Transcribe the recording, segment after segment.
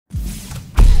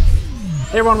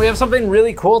Hey everyone, we have something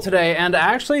really cool today and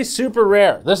actually super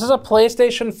rare. This is a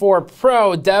PlayStation 4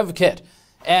 Pro DevKit.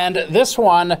 And this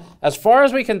one, as far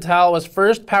as we can tell, was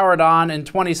first powered on in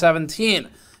 2017.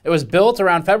 It was built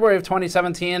around February of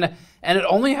 2017, and it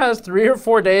only has 3 or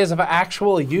 4 days of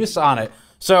actual use on it.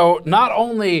 So not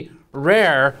only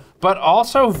rare, but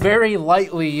also very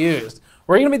lightly used.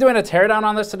 We're going to be doing a teardown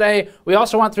on this today. We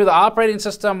also went through the operating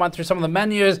system, went through some of the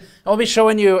menus, and we'll be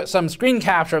showing you some screen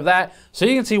capture of that so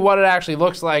you can see what it actually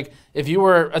looks like if you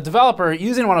were a developer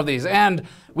using one of these. And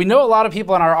we know a lot of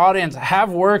people in our audience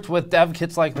have worked with dev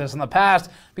kits like this in the past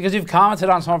because you've commented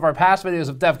on some of our past videos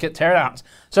of dev kit teardowns.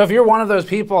 So if you're one of those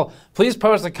people, please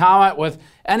post a comment with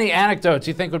any anecdotes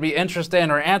you think would be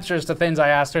interesting or answers to things I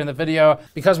asked during the video,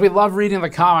 because we love reading the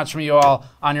comments from you all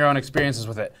on your own experiences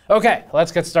with it. Okay,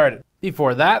 let's get started.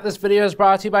 Before that, this video is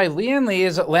brought to you by Lee &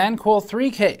 Lee's LanCool 3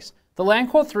 case. The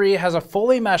LanCool 3 has a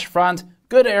fully mesh front,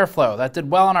 good airflow that did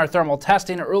well in our thermal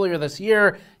testing earlier this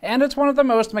year, and it's one of the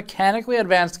most mechanically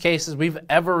advanced cases we've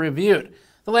ever reviewed.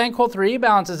 The LanCool 3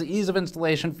 balances ease of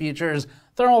installation features,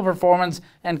 thermal performance,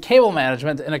 and cable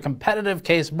management in a competitive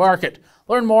case market.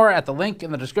 Learn more at the link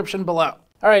in the description below.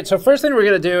 All right, so first thing we're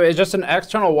gonna do is just an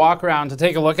external walk around to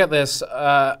take a look at this.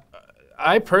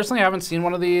 I personally haven't seen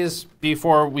one of these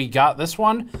before we got this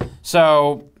one,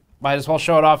 so might as well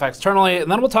show it off externally,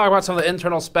 and then we'll talk about some of the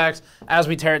internal specs as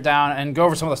we tear it down and go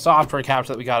over some of the software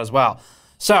capture that we got as well.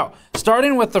 So,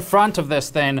 starting with the front of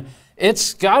this thing,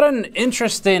 it's got an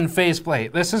interesting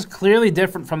faceplate. This is clearly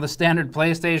different from the standard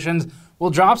PlayStations.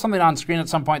 We'll drop something on screen at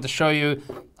some point to show you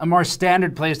a more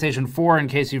standard PlayStation 4 in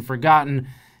case you've forgotten,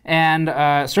 and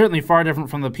certainly far different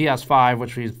from the PS5,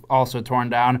 which we've also torn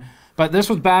down. But this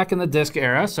was back in the disk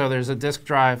era, so there's a disk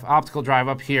drive, optical drive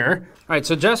up here. All right,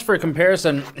 so just for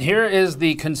comparison, here is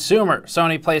the consumer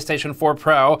Sony PlayStation 4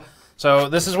 Pro. So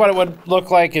this is what it would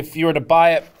look like if you were to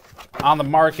buy it on the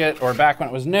market or back when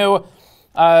it was new.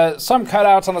 Some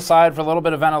cutouts on the side for a little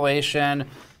bit of ventilation.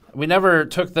 We never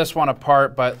took this one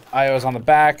apart, but I/O is on the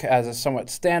back as is somewhat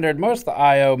standard. Most of the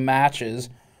I/O matches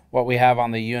what we have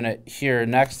on the unit here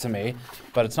next to me,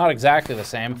 but it's not exactly the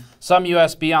same. Some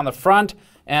USB on the front,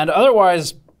 and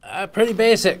otherwise pretty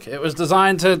basic. It was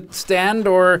designed to stand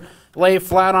or lay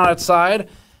flat on its side,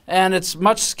 and it's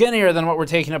much skinnier than what we're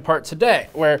taking apart today,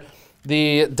 where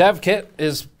the dev kit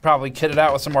is probably kitted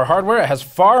out with some more hardware. It has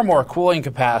far more cooling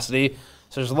capacity.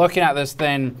 So just looking at this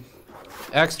thing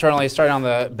externally, starting on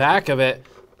the back of it,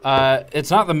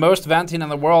 it's not the most venting in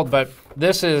the world, but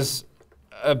this is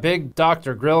a big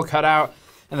Dr. Grill cutout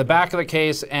in the back of the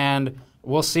case, and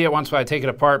we'll see it once I take it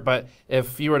apart, but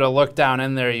if you were to look down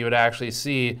in there, you would actually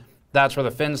see that's where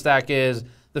the fin stack is.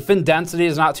 The fin density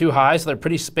is not too high, so they're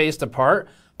pretty spaced apart,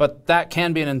 but that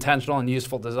can be an intentional and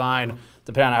useful design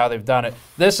depending on how they've done it.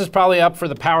 This is probably up for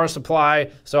the power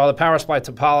supply, so all the power supply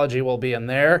topology will be in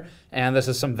there, and this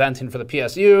is some venting for the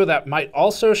PSU that might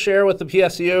also share with the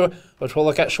PSU, which we'll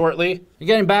look at shortly.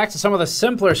 Getting back to some of the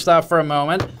simpler stuff for a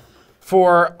moment,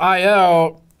 for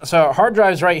I/O, so hard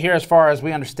drive's right here as far as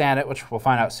we understand it, which we'll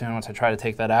find out soon once I try to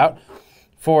take that out.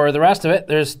 For the rest of it,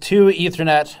 there's 2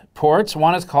 Ethernet ports.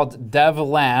 One is called Dev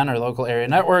LAN, or Local Area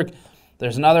Network.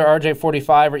 There's another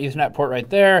RJ45 or Ethernet port right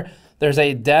there. There's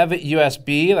a Dev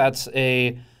USB, that's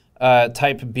a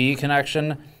Type B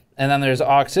connection. And then there's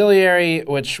auxiliary,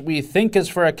 which we think is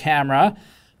for a camera,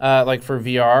 like for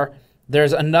VR.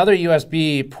 There's another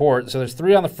USB port, so there's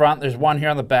 3 on the front. There's 1 here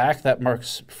on the back that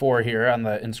marks 4 here on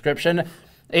the inscription.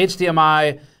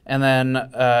 HDMI, and then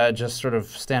just sort of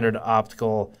standard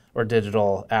optical or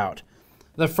digital out.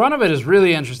 The front of it is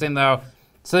really interesting though.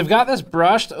 So they've got this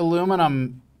brushed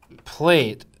aluminum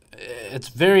plate. It's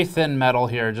very thin metal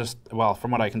here, just, well,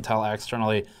 from what I can tell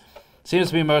externally. Seems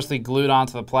to be mostly glued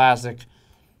onto the plastic,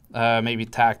 maybe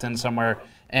tacked in somewhere.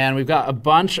 And we've got a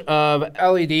bunch of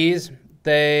LEDs.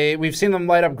 We've seen them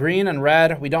light up green and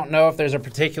red. We don't know if there's a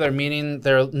particular meaning.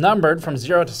 They're numbered from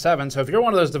 0 to 7. So if you're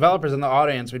one of those developers in the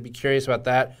audience, we'd be curious about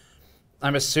that.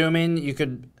 I'm assuming you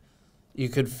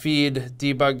could feed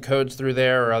debug codes through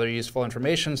there or other useful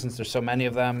information since there's so many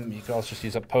of them. You could also just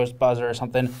use a post buzzer or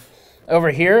something.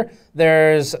 Over here,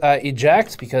 there's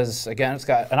eject because, again, it's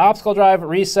got an optical drive,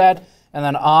 reset, and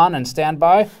then on and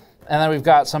standby. And then we've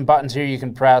got some buttons here you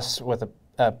can press with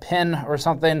a pin or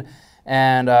something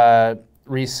and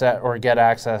reset or get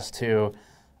access to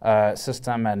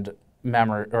system and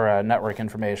memory or network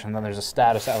information. Then there's a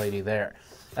status LED there.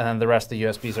 And then the rest of the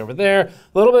USBs over there.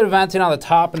 A little bit of venting on the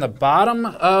top and the bottom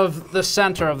of the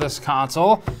center of this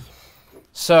console.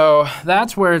 So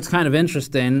that's where it's kind of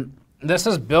interesting. This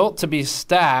is built to be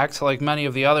stacked like many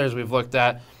of the others we've looked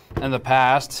at in the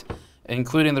past.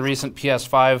 including the recent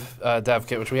PS5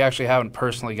 DevKit, which we actually haven't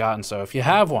personally gotten. So if you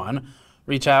have one,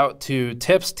 reach out to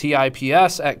tips at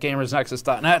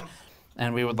gamersnexus.net,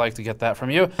 and we would like to get that from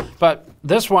you. But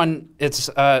this one, it's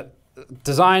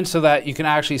designed so that you can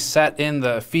actually set in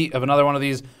the feet of another one of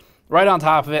these right on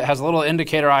top of it. It has a little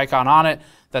indicator icon on it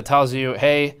that tells you,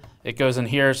 hey, it goes in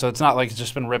here. So it's not like it's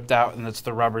just been ripped out and it's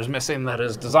the rubber's missing. That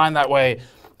is designed that way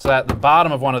so that the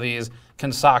bottom of one of these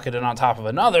can socket in on top of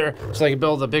another, so they can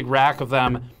build a big rack of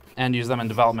them and use them in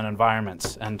development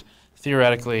environments. And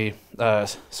theoretically,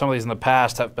 some of these in the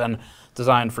past have been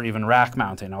designed for even rack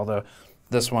mounting, although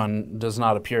this one does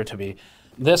not appear to be.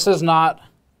 This is not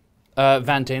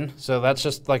venting, so that's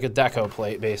just like a deco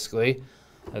plate, basically.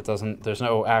 It doesn't, there's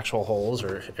no actual holes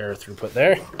or air throughput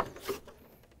there.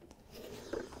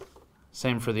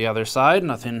 Same for the other side,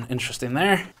 nothing interesting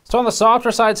there. So on the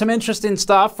software side, some interesting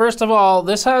stuff. First of all,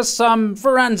 this has some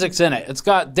forensics in it. It's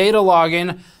got data logging,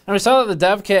 and we saw that the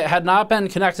DevKit had not been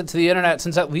connected to the internet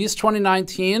since at least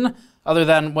 2019, other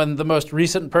than when the most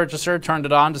recent purchaser turned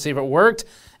it on to see if it worked.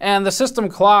 And the system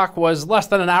clock was less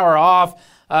than an hour off,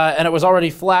 and it was already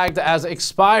flagged as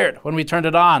expired when we turned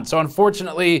it on. So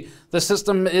unfortunately, the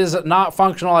system is not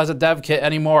functional as a DevKit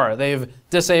anymore. They've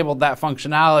disabled that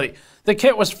functionality. The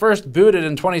kit was first booted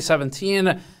in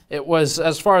 2017. It was,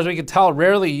 as far as we could tell,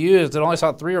 rarely used. It only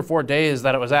saw 3 or 4 days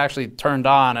that it was actually turned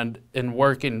on and in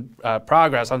working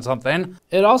progress on something.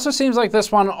 It also seems like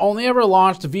this one only ever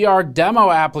launched VR demo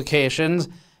applications,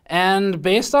 and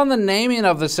based on the naming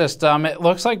of the system, it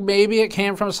looks like maybe it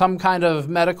came from some kind of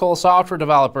medical software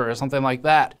developer or something like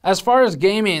that. As far as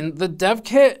gaming, the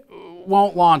DevKit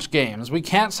won't launch games. We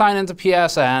can't sign into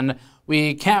PSN.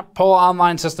 We can't pull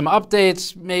online system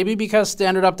updates, maybe because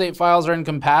standard update files are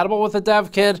incompatible with the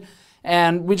DevKit,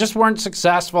 and we just weren't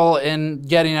successful in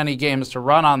getting any games to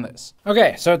run on this.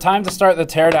 Okay, so time to start the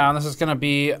teardown. This is gonna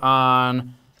be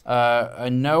on, I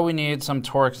know we need some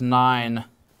Torx 9.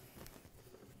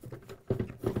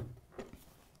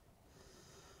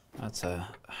 That's a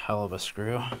hell of a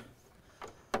screw.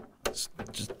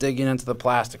 Just digging into the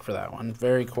plastic for that one.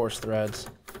 Very coarse threads.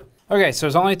 Okay, so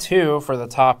there's only 2 for the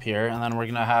top here, and then we're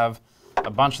gonna have a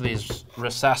bunch of these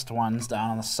recessed ones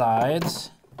down on the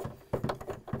sides.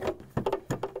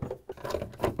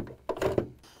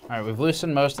 All right, we've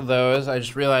loosened most of those. I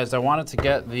just realized I wanted to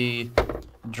get the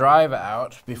drive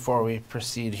out before we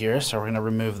proceed here, so we're gonna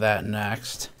remove that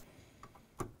next.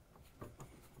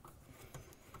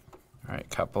 All right, a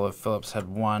couple of Phillips head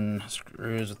 1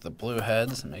 screws with the blue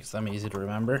heads. It makes them easy to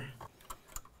remember.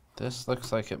 This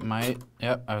looks like it might,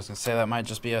 yep, I was gonna say that might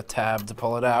just be a tab to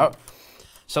pull it out.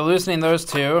 So loosening those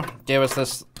 2 gave us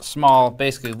this small,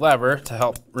 basically lever to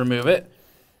help remove it.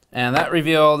 And that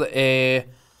revealed a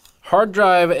hard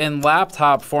drive in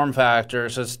laptop form factor.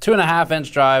 So it's a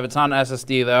 2.5-inch drive, it's not an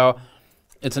SSD though.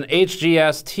 It's an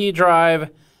HGST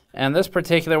drive, and this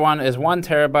particular one is 1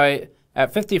 terabyte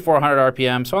at 5,400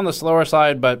 RPM, so on the slower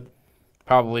side, but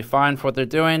probably fine for what they're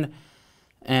doing.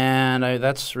 And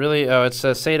that's really, oh, it's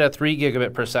a SATA 3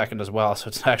 gigabit per second as well, so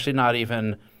it's actually not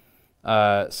even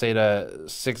SATA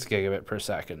 6 gigabit per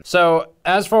second. So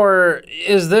as for,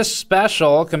 is this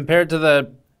special compared to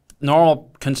the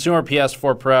normal consumer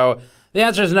PS4 Pro, the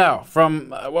answer is no.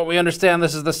 From what we understand,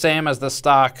 this is the same as the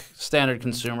stock standard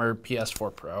consumer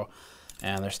PS4 Pro,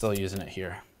 and they're still using it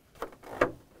here.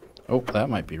 Oh, that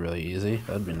might be really easy.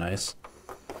 That'd be nice.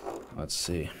 Let's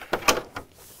see.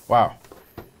 Wow.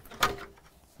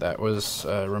 That was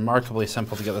remarkably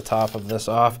simple to get the top of this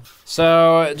off.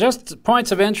 So just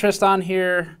points of interest on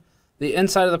here. The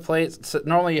inside of the plate, so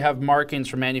normally you have markings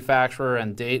for manufacturer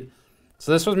and date.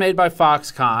 So this was made by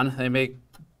Foxconn. They make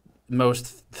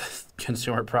most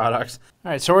consumer products.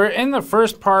 All right, so we're in the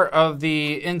first part of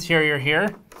the interior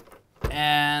here,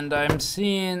 and I'm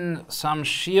seeing some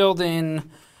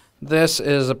shielding. This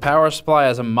is a power supply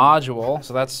as a module,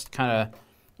 so that's kind of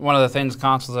one of the things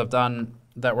consoles have done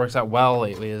that works out well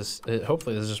lately. Is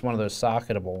hopefully this is just one of those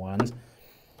socketable ones.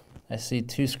 I see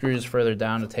 2 screws further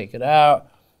down to take it out.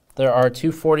 There are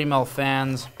 2 40mm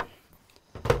fans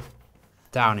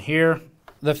down here.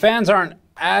 The fans aren't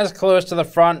as close to the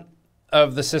front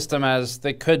of the system as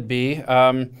they could be.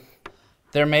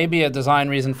 There may be a design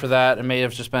reason for that. It may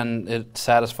have just been it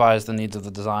satisfies the needs of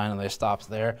the design and they stopped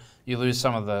there. You lose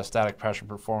some of the static pressure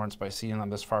performance by seeing them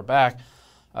this far back,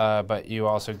 but you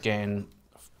also gain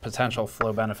potential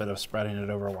flow benefit of spreading it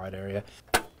over a wide area.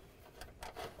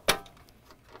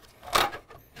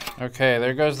 Okay,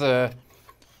 there goes the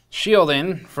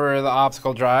shielding for the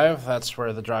optical drive. That's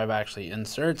where the drive actually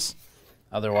inserts.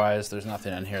 Otherwise, there's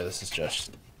nothing in here. This is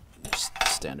just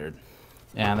standard.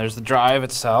 And there's the drive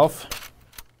itself.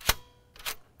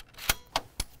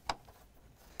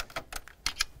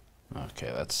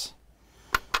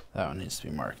 that one needs to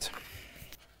be marked.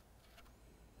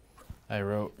 I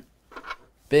wrote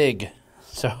big,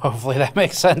 so hopefully that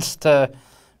makes sense to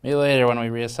me later when we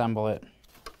reassemble it.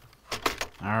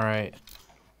 All right.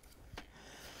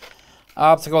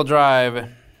 Optical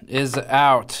drive is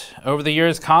out. Over the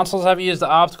years, consoles have used the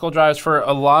optical drives for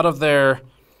a lot of their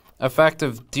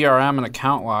effective DRM and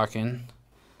account locking.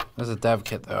 This is a dev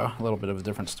kit though, a little bit of a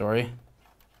different story.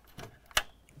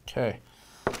 Okay,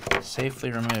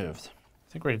 safely removed.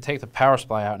 I think we're gonna take the power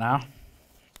supply out now.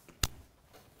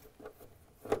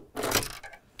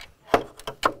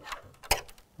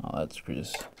 Oh, that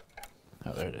screws.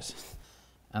 Oh, there it is.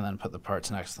 And then put the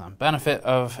parts next to them. Benefit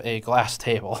of a glass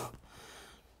table.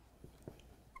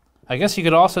 I guess you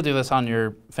could also do this on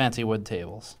your fancy wood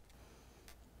tables.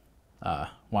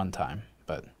 One time,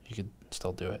 but you could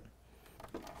still do it.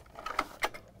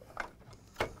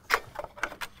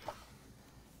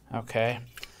 Okay.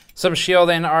 Some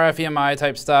shielding, RF EMI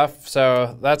type stuff.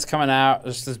 So that's coming out.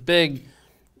 There's this big,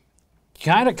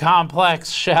 kind of complex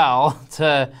shell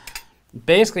to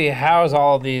basically house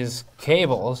all of these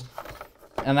cables.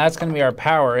 And that's going to be our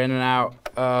power in and out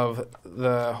of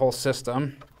the whole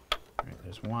system. All right,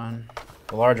 there's one.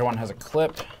 The larger one has a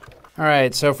clip. All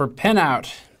right, so for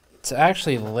pinout, it's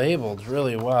actually labeled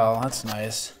really well. That's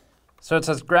nice. So it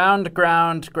says ground,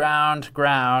 ground, ground,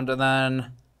 ground, and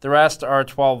then the rest are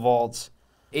 12 volts,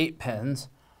 8 pins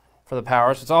for the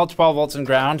power. So it's all 12 volts and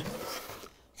ground.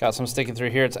 Got some sticking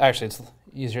through here. It's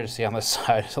easier to see on this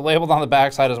side. So labeled on the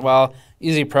back side as well.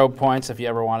 Easy probe points if you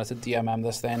ever wanted to DMM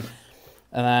this thing.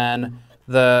 And then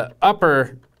the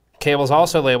upper cable is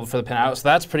also labeled for the pinout. So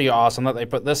that's pretty awesome that they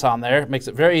put this on there. It makes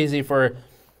it very easy for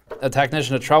a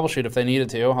technician to troubleshoot if they needed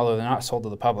to, although they're not sold to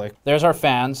the public. There's our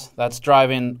fans. That's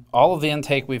driving all of the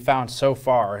intake we've found so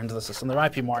far into the system. There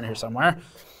might be more in here somewhere.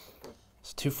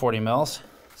 It's 240 mils.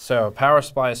 So power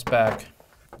supply spec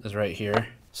is right here.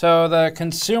 So the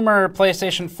consumer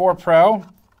PlayStation 4 Pro,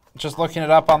 just looking it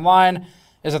up online,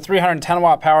 is a 310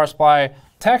 watt power supply.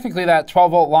 Technically that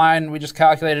 12 volt line, we just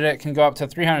calculated it, can go up to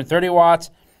 330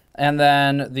 watts. And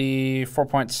then the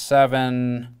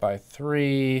 4.7 by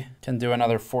 3 can do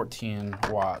another 14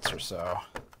 watts or so.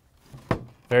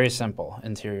 Very simple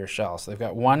interior shell. So they've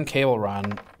got one cable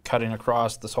run cutting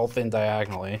across this whole thing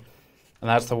diagonally, and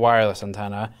that's the wireless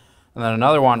antenna. And then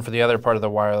another one for the other part of the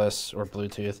wireless or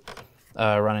Bluetooth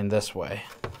running this way.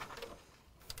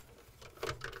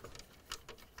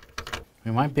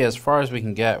 We might be as far as we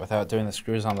can get without doing the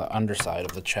screws on the underside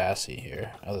of the chassis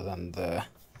here, other than the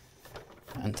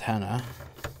antenna.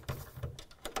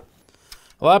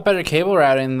 A lot better cable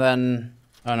routing than,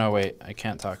 oh no, wait, I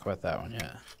can't talk about that one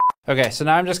yet. Okay, so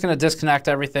now I'm just gonna disconnect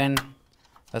everything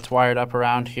that's wired up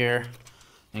around here,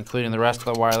 including the rest of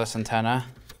the wireless antenna.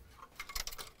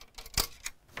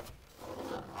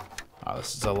 Oh,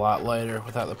 this is a lot lighter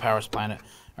without the power supply in it.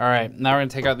 All right, now we're gonna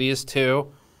take out these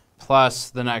two,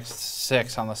 plus the next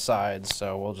 6 on the sides,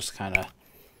 so we'll just kind of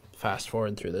fast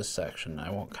forward through this section.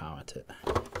 I won't comment it.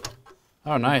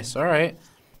 Oh, nice. All right.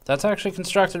 That's actually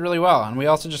constructed really well. And we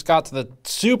also just got to the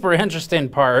super interesting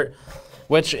part,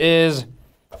 which is,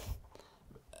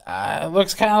 it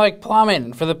looks kind of like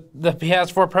plumbing for the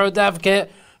PS4 Pro DevKit.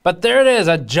 But there it is,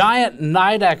 a giant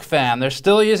Nidec fan. They're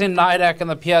still using Nidec in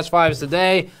the PS5s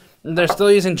today. They're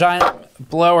still using giant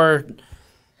blower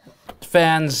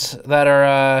fans that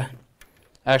are,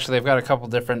 actually, they've got a couple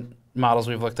different models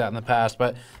we've looked at in the past.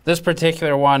 But this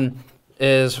particular one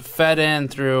is fed in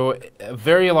through a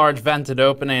very large vented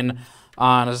opening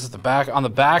on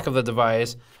the back of the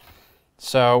device.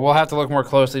 So we'll have to look more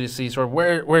closely to see sort of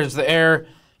where's the air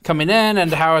coming in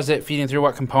and how is it feeding through,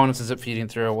 what components is it feeding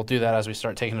through. We'll do that as we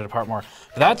start taking it apart more.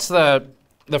 But that's the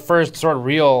first sort of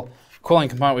real cooling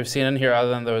component we've seen in here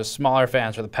other than those smaller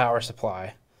fans for the power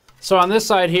supply. So on this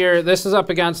side here, this is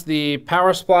up against the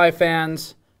power supply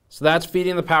fans. So that's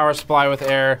feeding the power supply with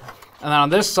air. And then on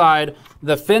this side,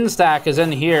 the fin stack is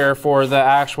in here for the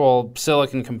actual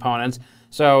silicon components.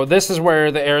 So this is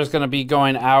where the air is going to be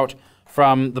going out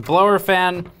from the blower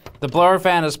fan. The blower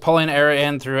fan is pulling air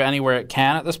in through anywhere it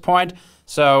can at this point.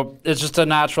 So it's just a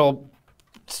natural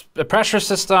pressure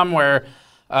system where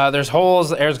there's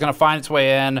holes, the air is going to find its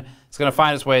way in. It's going to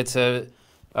find its way to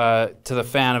the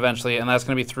fan eventually, and that's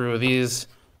going to be through these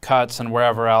cuts and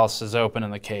wherever else is open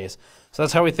in the case. So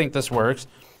that's how we think this works.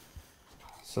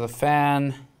 So the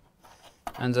fan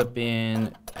ends up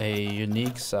being a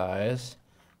unique size,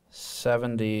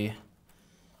 70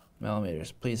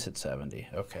 millimeters. Please hit 70.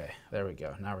 Okay, there we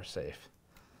go. Now we're safe.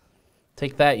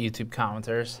 Take that, YouTube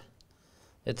commenters.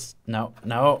 It's, no,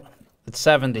 it's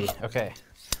 70. Okay.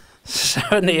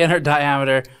 70 inner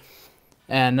diameter.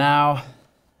 And now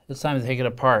It's time to take it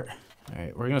apart. All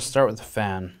right, we're gonna start with the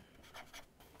fan.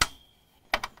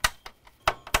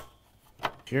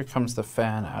 Here comes the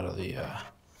fan out of the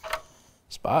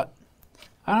spot.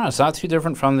 I don't know, it's not too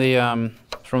different from the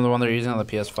one they're using on the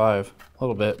PS5. A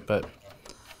little bit, but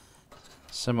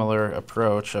similar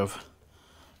approach of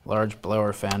large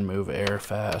blower fan, move air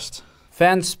fast.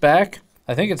 Fan spec,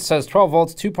 I think it says 12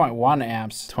 volts, 2.1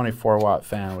 amps, 24 watt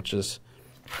fan, which is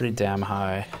pretty damn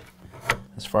high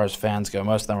as far as fans go.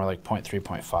 Most of them are like 0.3,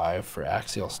 0.5 for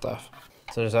axial stuff.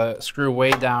 So there's a screw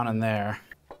way down in there.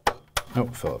 Oh,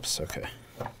 Phillips, okay.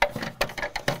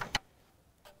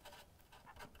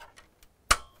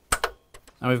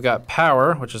 And we've got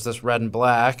power, which is this red and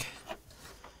black,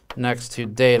 next to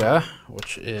data,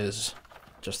 which is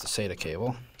just the SATA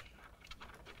cable.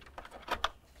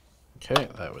 Okay,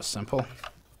 that was simple.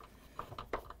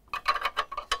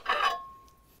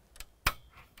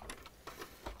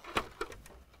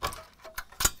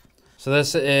 So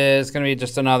this is going to be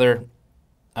just another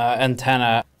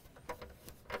antenna.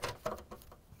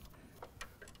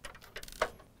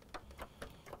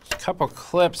 There's a couple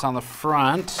clips on the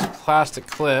front, plastic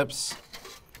clips.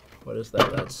 What is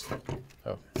that? That's,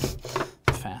 oh,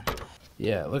 the fan.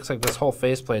 Yeah, it looks like this whole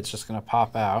faceplate's just going to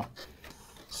pop out.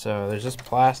 So there's just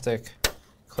plastic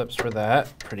clips for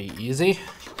that. Pretty easy.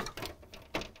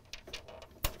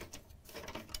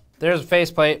 There's a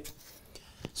faceplate.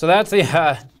 So that's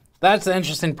the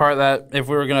interesting part, that if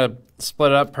we were going to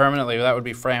split it up permanently, that would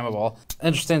be frameable.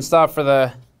 Interesting stuff for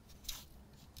the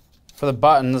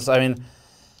buttons. I mean,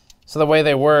 so the way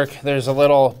they work, there's a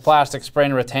little plastic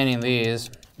spring retaining these,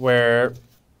 where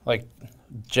like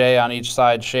J on each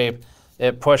side shape,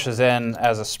 it pushes in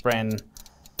as a spring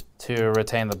to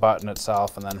retain the button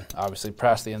itself, and then obviously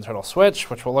press the internal switch,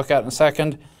 which we'll look at in a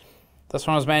second. This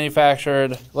one was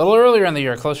manufactured a little earlier in the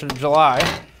year, closer to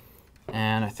July.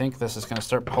 And I think this is going to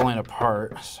start pulling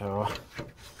apart, so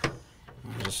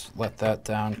I'll just let that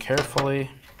down carefully.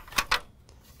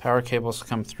 Power cables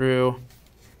come through.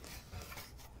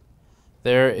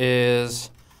 There is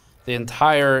the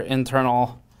entire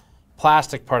internal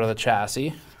plastic part of the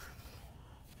chassis.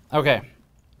 Okay,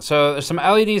 so there's some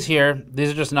LEDs here.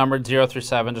 These are just numbered 0 through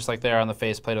 7, just like they are on the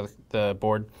faceplate of the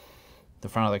board, the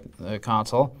front of the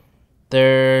console.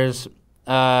 There's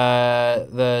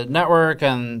the network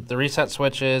and the reset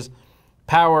switches,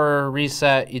 power,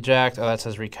 reset, eject. Oh, that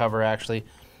says recover actually.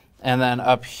 And then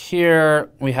up here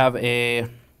we have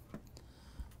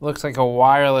looks like a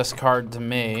wireless card to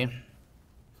me.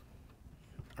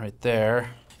 Right there.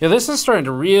 Yeah, this is starting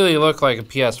to really look like a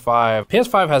PS5.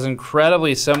 PS5 has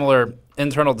incredibly similar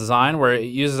internal design, where it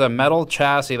uses a metal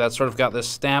chassis that's sort of got this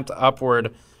stamped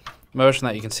upward motion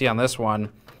that you can see on this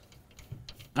one.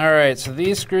 All right, so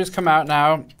these screws come out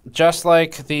now, just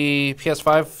like the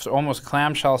PS5, almost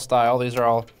clamshell style. These are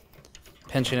all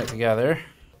pinching it together.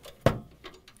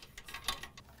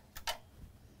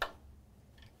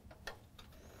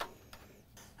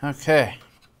 Okay,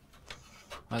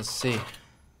 let's see.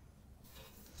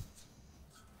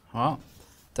 Well,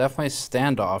 definitely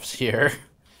standoffs here.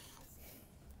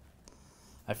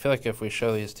 I feel like if we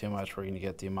show these too much, we're going to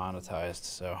get demonetized.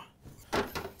 So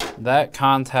that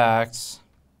contacts.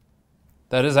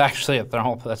 That is actually a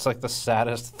thermal. That's like the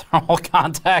saddest thermal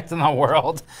contact in the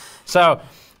world. So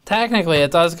technically,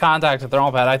 it does contact a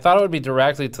thermal pad. I thought it would be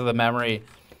directly to the memory,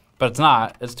 but it's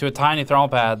not. It's to a tiny thermal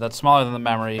pad that's smaller than the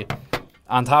memory,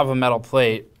 on top of a metal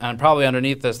plate, and probably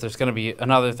underneath this, there's going to be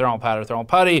another thermal pad or thermal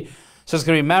putty. So it's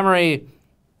going to be memory,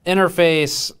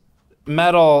 interface,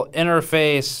 metal,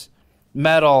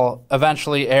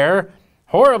 eventually air.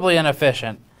 Horribly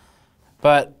inefficient.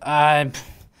 But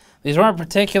these weren't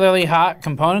particularly hot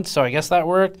components, so I guess that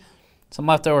worked. Some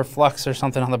leftover flux or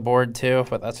something on the board too,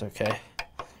 but that's okay.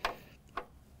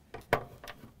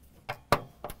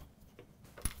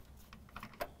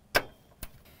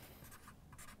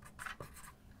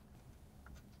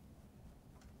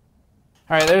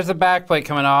 All right, there's the back plate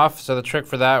coming off. So the trick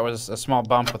for that was a small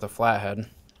bump with a flathead.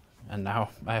 And now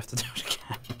I have to do it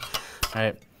again. All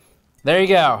right, there you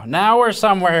go. Now we're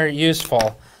somewhere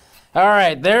useful. All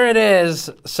right, there it is.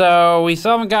 So we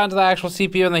still haven't gotten to the actual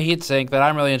CPU and the heatsink that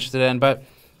I'm really interested in, but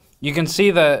you can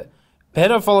see the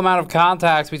pitiful amount of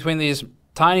contacts between these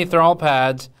tiny thermal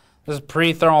pads. This is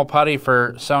pre-thermal putty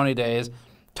for Sony days.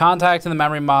 Contacting the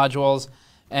memory modules,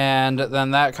 and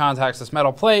then that contacts this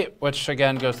metal plate, which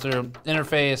again goes through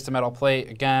interface to metal plate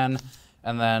again,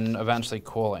 and then eventually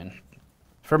cooling.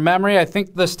 For memory, I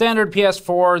think the standard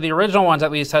PS4, the original ones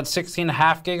at least, had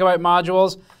 16.5 gigabyte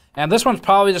modules. And this one's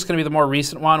probably just going to be the more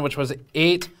recent one, which was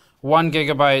 8 1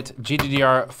 gigabyte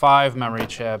GDDR5 memory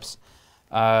chips.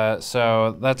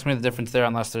 So that's going to be the difference there,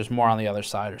 unless there's more on the other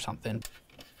side or something.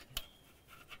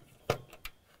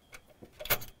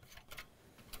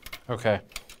 Okay,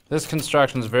 this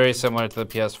construction is very similar to the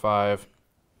PS5.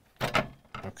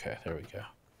 Okay, there we go.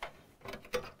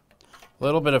 A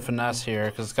little bit of finesse here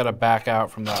because it's got to back out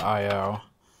from the I/O.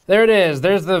 There it is.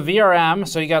 There's the VRM.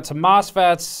 So you got some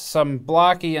MOSFETs, some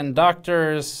blocky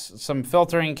inductors, some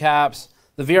filtering caps.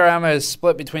 The VRM is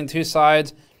split between two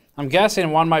sides. I'm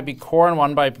guessing one might be core and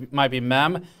one might be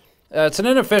MEM. It's an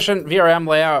inefficient VRM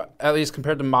layout, at least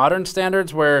compared to modern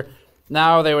standards, where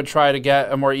now they would try to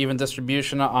get a more even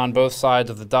distribution on both sides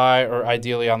of the die, or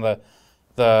ideally on the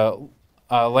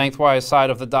lengthwise side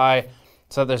of the die,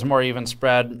 so that there's more even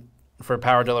spread for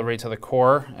power delivery to the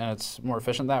core, and it's more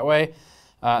efficient that way.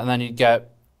 And then you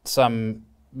get some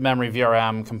memory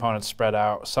VRM components spread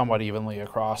out somewhat evenly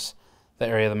across the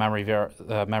area the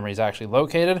memory is actually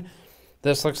located.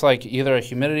 This looks like either a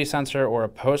humidity sensor or a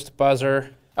post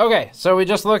buzzer. Okay, so we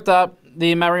just looked up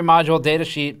the memory module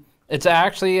datasheet. It's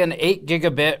actually an 8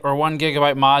 gigabit or 1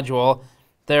 gigabyte module.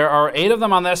 There are 8 of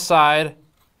them on this side,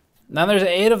 and then there's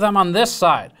 8 of them on this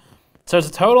side. So it's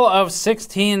a total of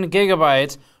 16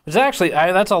 gigabytes, which is actually,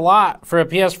 that's a lot for a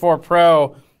PS4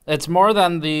 Pro. It's more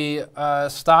than the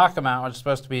stock amount, which is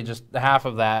supposed to be just half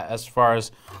of that as far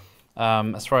as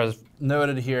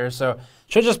noted here. So it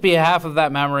should just be half of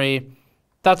that memory.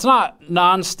 That's not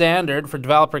non-standard for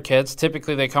developer kits.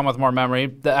 Typically they come with more memory.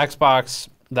 The Xbox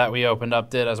that we opened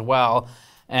up did as well,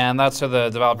 and that's so the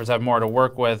developers have more to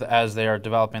work with as they are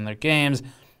developing their games.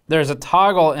 There's a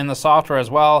toggle in the software as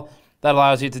well that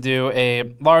allows you to do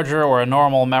a larger or a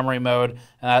normal memory mode, and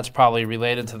that's probably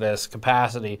related to this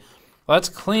capacity. Let's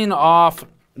clean off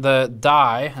the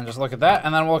die and just look at that,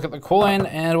 and then we'll look at the cooling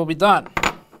and we'll be done.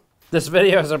 This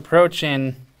video is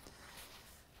approaching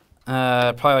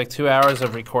probably like 2 hours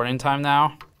of recording time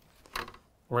now.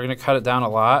 We're gonna cut it down a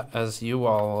lot, as you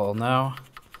all will know.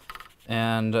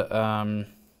 And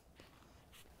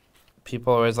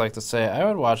people always like to say, I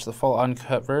would watch the full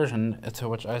uncut version, to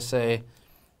which I say,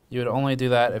 you would only do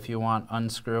that if you want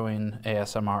unscrewing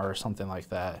ASMR or something like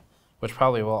that, which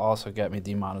probably will also get me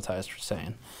demonetized for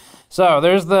saying. So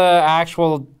there's the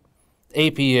actual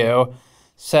APU.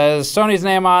 Says Sony's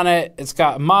name on it. It's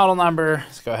got a model number.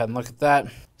 Let's go ahead and look at that.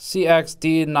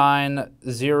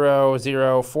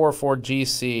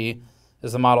 CXD90044GC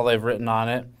is the model they've written on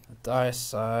it. The die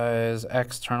size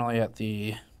externally at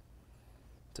the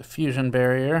diffusion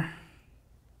barrier,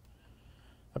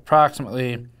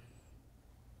 approximately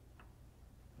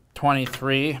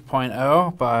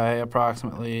 23.0 by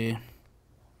approximately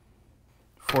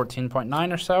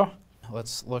 14.9 or so.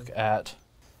 Let's look at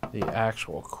the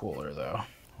actual cooler though.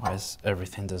 Why is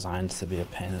everything designed to be a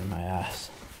pain in my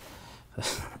ass?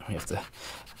 I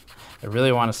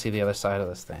really want to see the other side of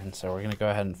this thing, so we're gonna go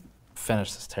ahead and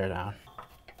finish this teardown.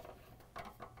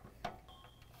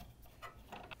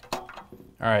 All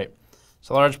right,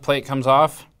 so large plate comes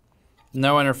off.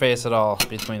 No interface at all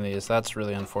between these. That's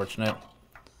really unfortunate.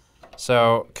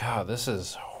 So, God, this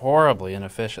is horribly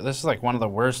inefficient. This is like one of the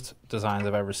worst designs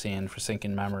I've ever seen for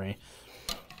syncing memory.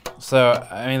 So,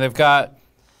 I mean, they've got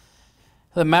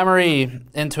the memory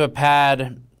into a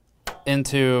pad,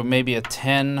 into maybe a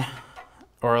tin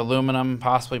or aluminum,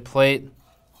 possibly plate.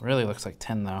 Really looks like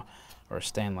tin though, or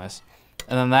stainless.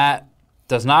 And then that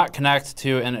does not connect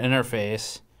to an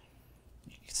interface.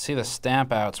 You can see the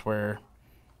stamp outs where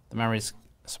the memory's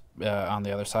on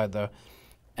the other side though.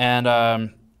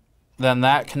 And then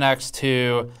that connects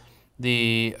to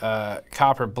the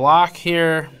copper block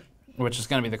here, which is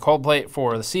going to be the cold plate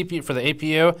for the CPU, for the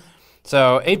APU.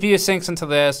 So APU syncs into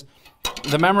this.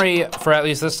 The memory for at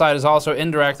least this side is also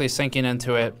indirectly syncing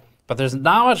into it, but there's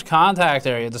not much contact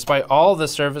area despite all the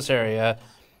surface area,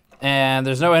 and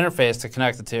there's no interface to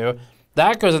connect the two.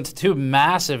 That goes into two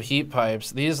massive heat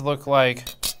pipes. These look like,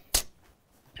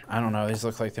 I don't know, these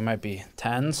look like they might be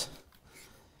 10s.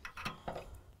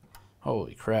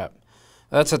 Holy crap.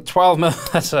 That's a 12 mil,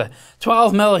 that's a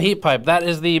 12 mil heat pipe. That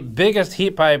is the biggest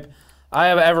heat pipe I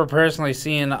have ever personally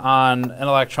seen on an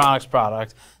electronics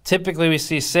product. Typically we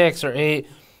see 6 or 8.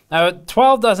 Now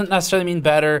 12 doesn't necessarily mean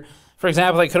better. For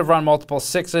example, they could have run multiple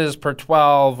 6s per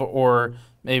 12 or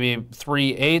maybe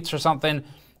 3 8s or something.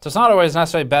 So it's not always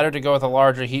necessarily better to go with a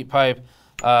larger heat pipe.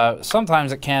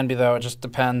 Sometimes it can be though, it just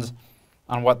depends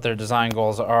on what their design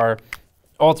goals are.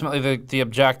 Ultimately the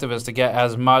objective is to get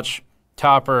as much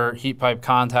copper heat pipe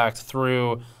contact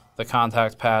through the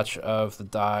contact patch of the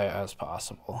die as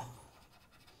possible.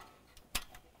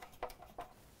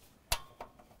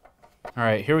 All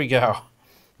right, here we go.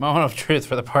 Moment of truth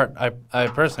for the part I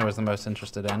personally was the most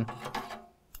interested in.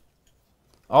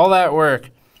 All that work.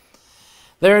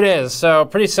 there it is. So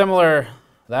pretty similar.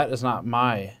 That is not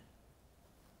my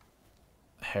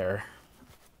hair.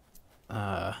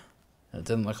 It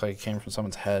didn't look like it came from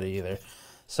someone's head either.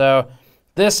 So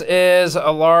this is a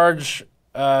large,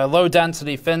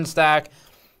 low-density fin stack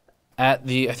at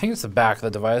the, I think it's the back of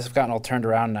the device. I've gotten all turned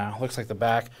around now. Looks like the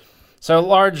back. So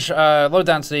large, low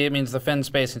density, it means the fin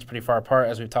spacing is pretty far apart,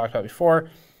 as we've talked about before.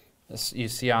 This you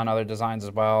see on other designs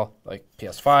as well, like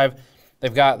PS5.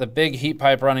 They've got the big heat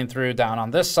pipe running through down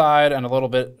on this side and a little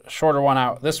bit shorter one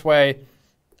out this way.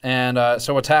 And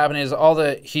so what's happening is all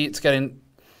the heat's getting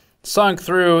sunk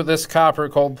through this copper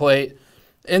cold plate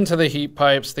into the heat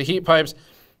pipes. The heat pipes,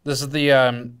 this is the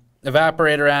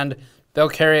evaporator end. They'll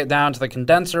carry it down to the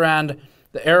condenser end.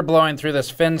 The air blowing through this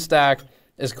fin stack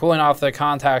is cooling off the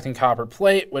contacting copper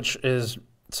plate, which is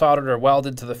soldered or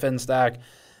welded to the fin stack,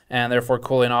 and therefore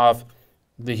cooling off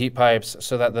the heat pipes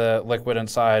so that the liquid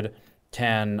inside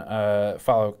can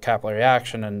follow capillary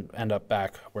action and end up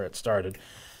back where it started.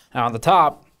 Now on the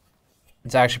top,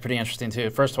 it's actually pretty interesting too.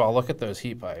 First of all, look at those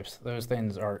heat pipes. Those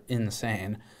things are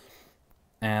insane.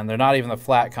 And they're not even the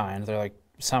flat kind. They're like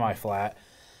semi-flat.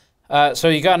 So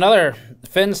you got another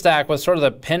fin stack with sort of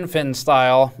the pin fin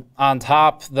style on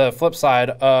top, the flip side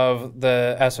of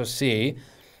the SoC.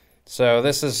 So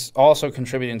this is also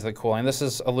contributing to the cooling. This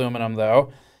is aluminum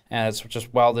though, and it's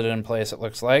just welded in place, it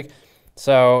looks like.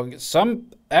 So some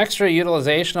extra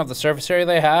utilization of the surface area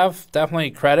they have,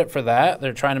 definitely credit for that.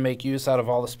 They're trying to make use out of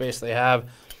all the space they have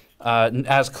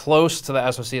as close to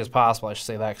the SoC as possible, I should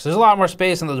say that, because there's a lot more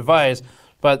space in the device,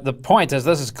 but the point is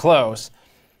this is close,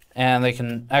 and they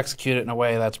can execute it in a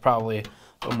way that's probably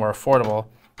a little more affordable.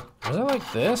 Is it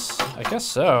like this? I guess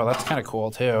so. That's kind of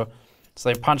cool too.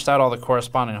 So they punched out all the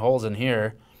corresponding holes in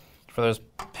here for those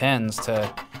pins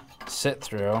to sit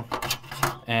through,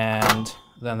 and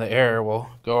then the air will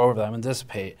go over them and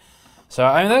dissipate. So,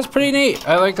 I mean, that's pretty neat.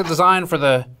 I like the design for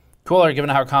the cooler,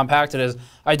 given how compact it is.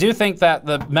 I do think that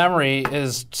the memory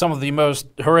is some of the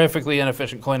most horrifically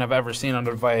inefficient cooling I've ever seen on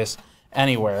a device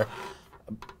anywhere.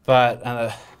 But,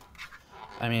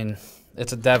 I mean,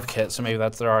 it's a dev kit, so maybe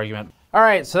that's their argument. All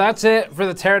right, so that's it for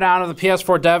the teardown of the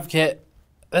PS4 dev kit.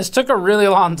 This took a really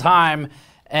long time,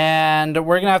 and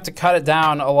we're gonna have to cut it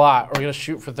down a lot. We're gonna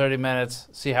shoot for 30 minutes,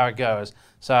 see how it goes.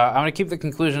 So I'm gonna keep the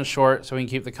conclusion short so we can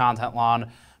keep the content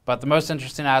long. But the most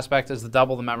interesting aspect is the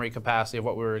double the memory capacity of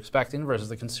what we were expecting versus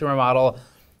the consumer model.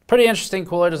 Pretty interesting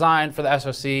cooler design for the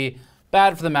SoC.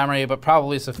 Bad for the memory, but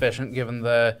probably sufficient given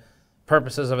the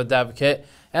purposes of a dev kit.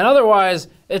 And otherwise,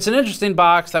 it's an interesting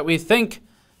box that we think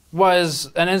was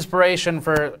an inspiration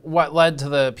for what led to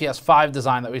the PS5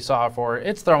 design that we saw for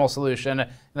its thermal solution in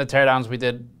the teardowns we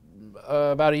did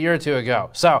about a year or two ago.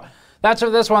 So that's it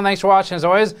for this one. Thanks for watching. As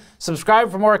always,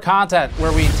 subscribe for more content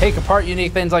where we take apart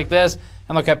unique things like this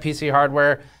and look at PC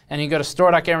hardware. And you can go to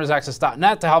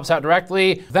store.gamersaccess.net to help us out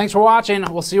directly. Thanks for watching.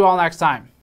 We'll see you all next time.